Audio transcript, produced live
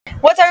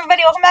What's up,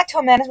 everybody? Welcome back to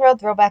Amanda's World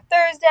Throwback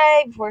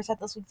Thursday. Before we start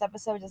this week's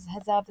episode, just a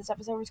heads up, this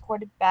episode was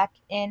recorded back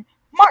in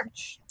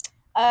March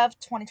of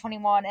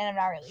 2021, and I'm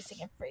not releasing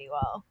it for you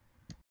all.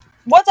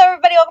 What's up,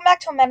 everybody? Welcome back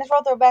to Amanda's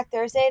World Throwback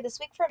Thursday. This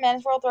week for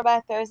Amanda's World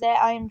Throwback Thursday,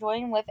 I am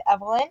joined with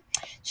Evelyn.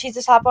 She's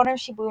the top owner.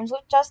 She booms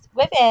with just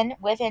within.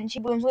 She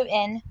booms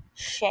within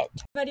shit.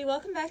 Everybody,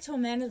 welcome back to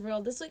Amanda's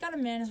World. This week on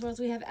Amanda's World,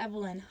 we have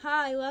Evelyn.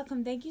 Hi,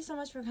 welcome. Thank you so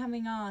much for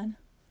coming on.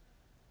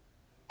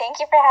 Thank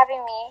you for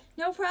having me.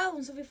 No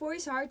problem. So before we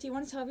start, do you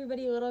want to tell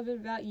everybody a little bit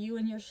about you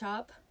and your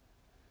shop?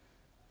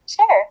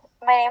 Sure.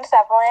 My name is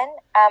Evelyn.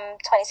 I'm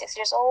 26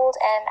 years old,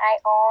 and I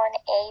own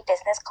a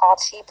business called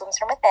She Blooms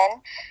From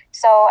Within.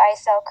 So I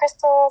sell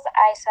crystals,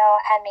 I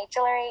sell handmade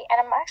jewelry, and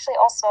I'm actually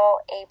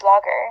also a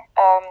blogger,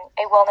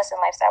 a wellness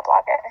and lifestyle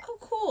blogger. Oh,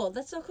 cool.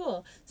 That's so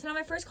cool. So now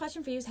my first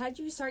question for you is, how did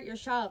you start your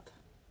shop?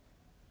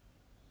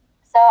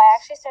 So I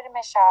actually started my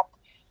shop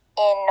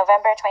in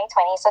November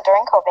 2020, so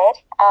during COVID.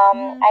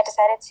 I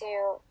decided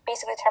to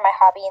basically turn my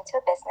hobby into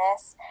a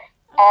business,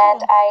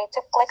 and I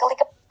took like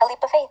a leap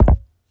of faith.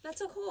 That's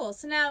so cool.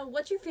 So now,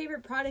 what's your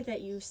favorite product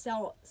that you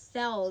sold?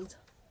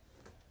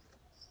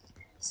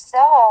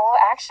 So,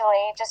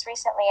 actually, just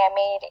recently I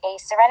made a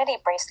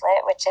Serenity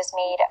bracelet, which is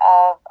made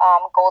of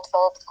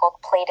gold-filled,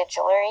 gold-plated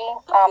jewelry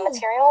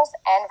materials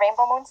and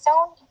rainbow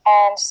moonstone.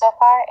 And so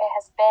far, it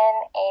has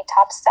been a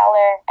top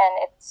seller,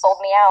 and it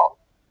sold me out.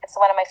 It's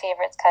one of my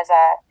favorites because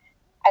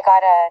I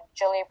got a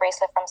jewelry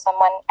bracelet from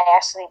someone. I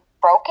actually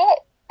broke it,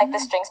 like the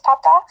strings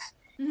popped off.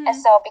 And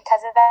so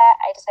because of that,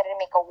 I decided to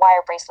make a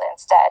wire bracelet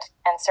instead,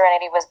 and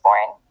Serenity was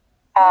born.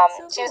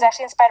 She was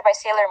actually inspired by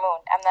Sailor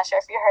Moon. I'm not sure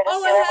if you heard of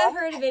Sailor Moon. Oh, I have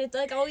heard of it. It's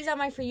like always on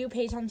my For You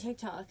page on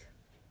TikTok.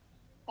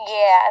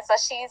 Yeah, so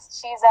she's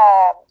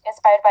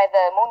inspired by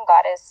the moon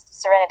goddess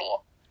Serenity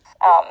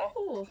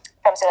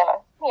from Sailor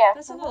Moon. Yeah.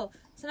 That's so cool.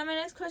 So now my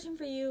next question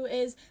for you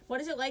is,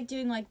 what is it like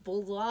doing like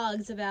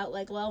vlogs about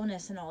like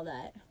wellness and all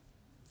that?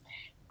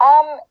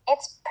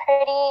 It's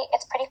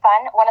pretty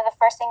fun. One of the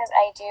first things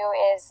I do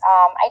is,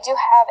 I do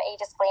have a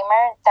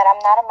disclaimer that I'm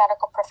not a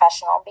medical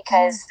professional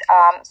because,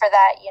 for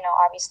that,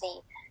 obviously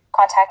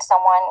contact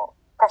someone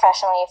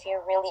professionally if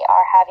you really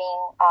are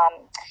having,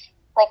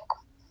 like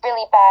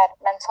really bad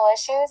mental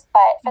issues.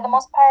 But for the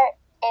most part,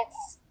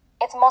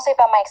 it's mostly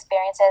about my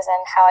experiences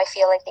and how I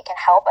feel like they can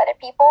help other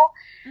people.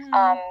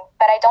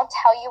 But I don't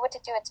tell you what to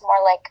do. It's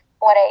more like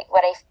what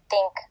I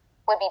think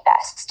would be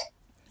best.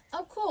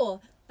 Oh,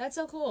 cool. That's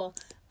so cool.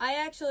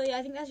 I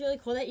think that's really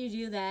cool that you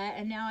do that.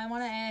 And now I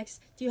want to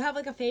ask, do you have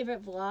like a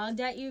favorite vlog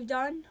that you've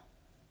done?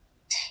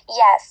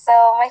 Yes.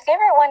 So my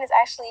favorite one is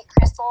actually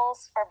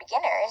Crystals for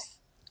Beginners.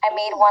 I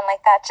made one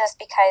like that just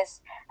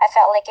because I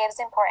felt like it was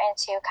important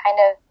to kind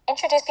of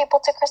introduce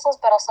people to crystals,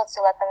 but also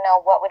to let them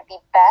know what would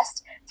be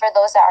best for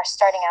those that are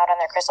starting out on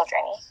their crystal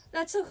journey.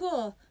 That's so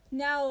cool.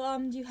 Now,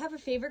 do you have a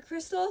favorite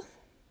crystal?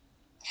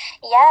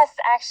 Yes,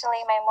 actually,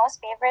 my most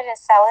favorite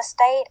is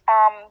celestite.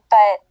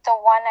 But the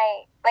one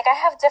I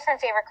have different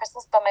favorite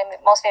crystals, but my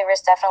most favorite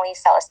is definitely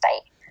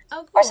celestite.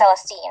 Oh, cool. Or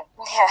Celestine.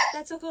 Yeah.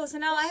 That's so cool. So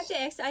now I have to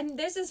ask,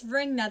 there's this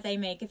ring that they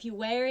make. If you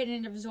wear it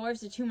and it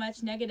absorbs too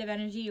much negative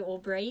energy, it will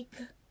break.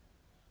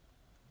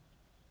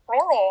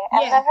 Really?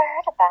 I've never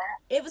heard of that.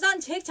 It was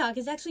on TikTok.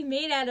 It's actually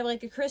made out of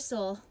like a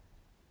crystal.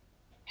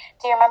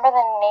 Do you remember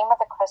the name of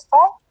the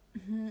crystal?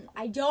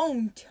 I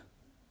don't.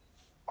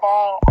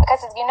 Dang.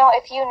 Because,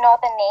 if you know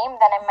the name,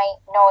 then I might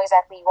know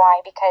exactly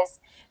why. Because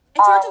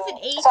it starts with an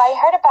H. So I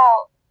heard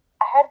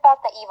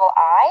about the evil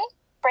eye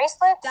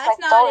bracelets. That's like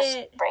not those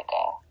it.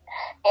 Breaking.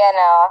 Yeah,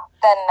 no.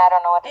 Then I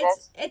don't know what it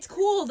is. It's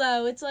cool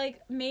though. It's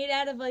like made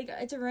out of like,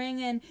 it's a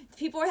ring, and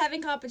people are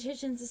having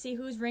competitions to see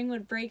whose ring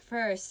would break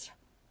first.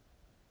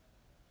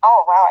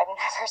 Oh wow, I've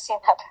never seen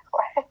that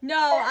before.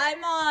 No,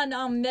 I'm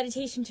on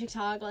meditation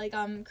TikTok, like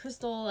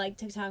crystal like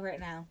TikTok right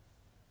now.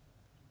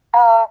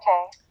 Oh,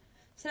 okay.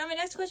 So now my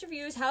next question for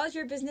you is, how has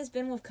your business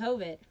been with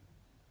COVID?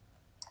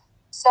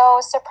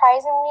 So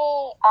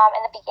surprisingly,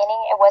 in the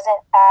beginning, it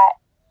wasn't that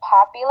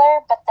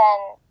popular, but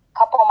then a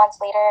couple of months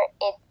later,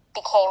 it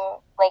became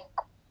it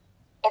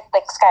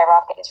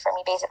skyrocketed for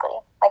me, basically.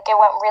 Like, it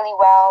went really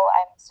well.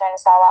 I'm starting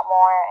to sell a lot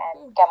more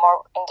and get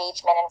more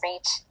engagement and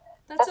reach.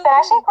 That's so it's been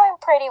actually going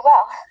pretty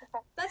well.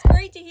 That's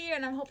great to hear,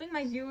 and I'm hoping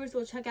my viewers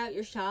will check out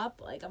your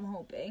shop. Like, I'm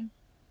hoping.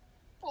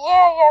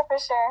 Yeah, for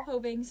sure.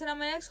 Hoping. So now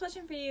my next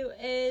question for you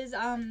is,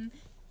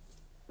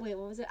 wait,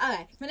 what was it?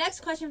 Okay, my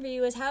next question for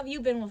you is, how have you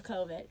been with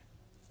COVID?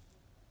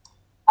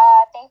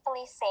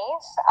 Thankfully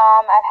safe.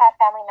 I've had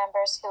family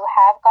members who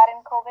have gotten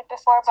COVID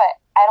before, but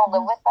I don't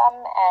live with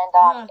them,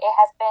 and it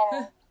has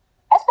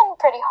been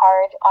pretty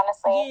hard,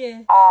 honestly.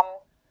 Yeah.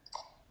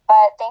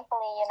 But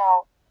thankfully,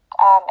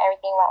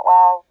 everything went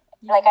well.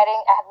 Yeah. Like, I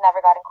have never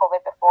gotten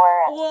COVID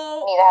before, and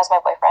neither has my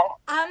boyfriend.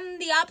 I'm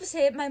the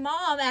opposite. My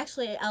mom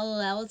actually,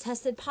 LOL,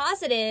 tested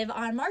positive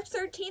on March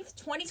 13th,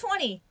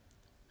 2020.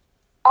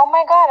 Oh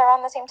my god,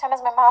 around the same time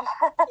as my mom.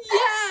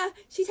 Yeah,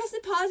 she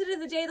tested positive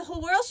the day the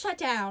whole world shut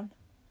down.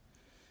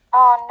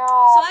 Oh no.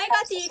 So I got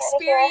I'm the so sorry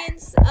to hear.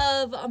 experience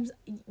of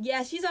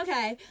yeah, she's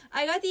okay.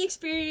 I got the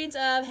experience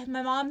of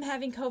my mom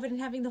having COVID and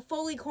having to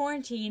fully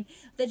quarantine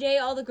the day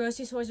all the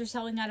grocery stores were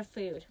selling out of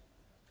food.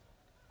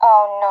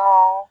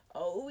 Oh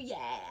Oh yeah.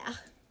 no.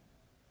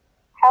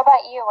 How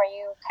about you? Were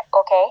you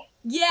okay?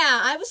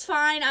 Yeah, I was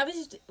fine. I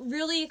was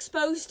really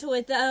exposed to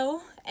it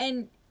though,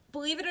 and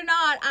believe it or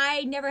not,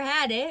 I never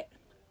had it.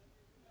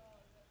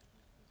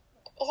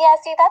 Yeah,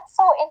 see, that's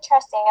so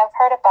interesting. I've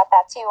heard about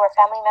that too, where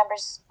family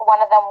members,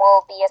 one of them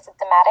will be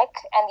asymptomatic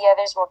and the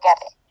others will get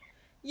it.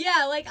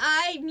 Yeah, like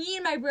me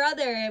and my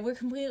brother were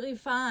completely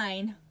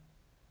fine.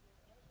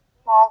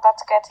 Well,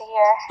 that's good to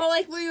hear. But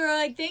like we were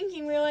like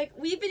thinking, we were like,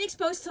 we've been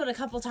exposed to it a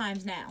couple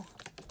times now.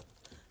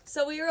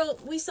 So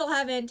we still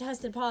haven't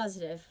tested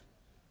positive.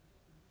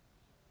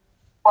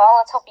 Well,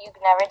 let's hope you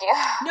never do.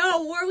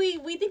 No,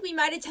 we think we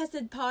might have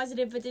tested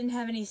positive but didn't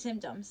have any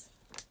symptoms.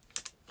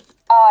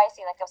 Oh, I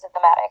see, like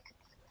asymptomatic.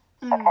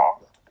 Okay.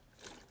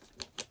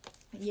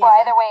 Yeah.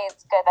 Well, either way,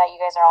 it's good that you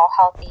guys are all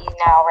healthy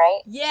now,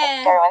 right? Yeah.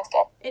 Like, everyone's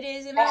good. It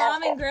is. And my That's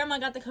mom and good. grandma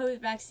got the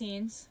COVID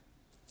vaccines.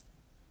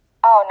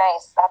 Oh,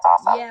 nice. That's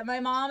awesome. Yeah,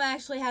 my mom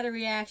actually had a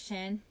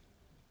reaction.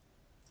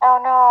 Oh,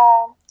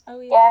 no.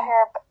 Oh, Yeah,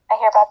 I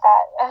hear about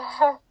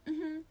that.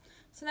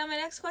 So now my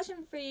next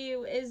question for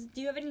you is, do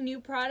you have any new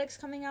products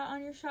coming out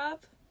on your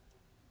shop?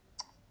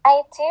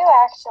 I do,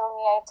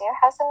 actually. I do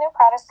have some new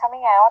products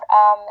coming out.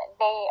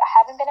 They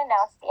haven't been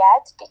announced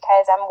yet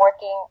because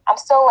I'm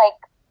still, like,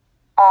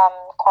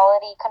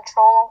 quality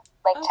control,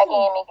 like checking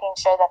and making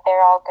sure that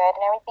they're all good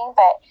and everything,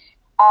 but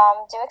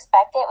do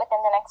expect it within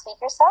the next week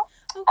or so.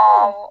 Oh,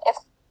 cool.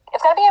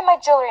 It's going to be in my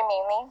jewelry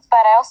mainly,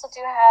 but I also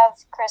do have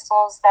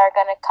crystals that are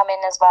going to come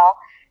in as well.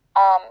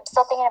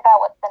 Still thinking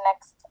about what the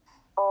next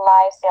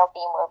live sale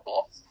theme will be.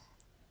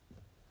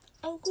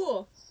 Oh,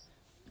 cool.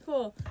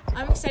 Cool.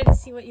 I'm excited to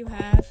see what you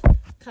have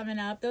coming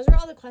up. Those are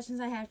all the questions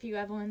I had for you,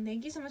 Evelyn.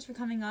 Thank you so much for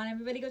coming on.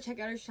 Everybody go check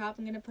out her shop.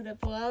 I'm going to put it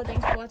below.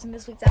 Thanks for watching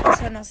this week's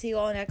episode, and I'll see you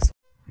all next week.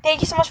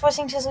 Thank you so much for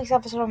listening to this week's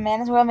episode of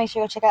Manners World. Make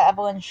sure you go check out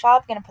Evelyn's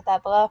shop. Gonna put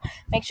that below.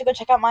 Make sure you go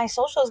check out my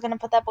socials. Gonna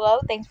put that below.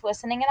 Thanks for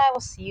listening, and I will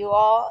see you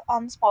all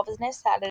on Small Business Saturday.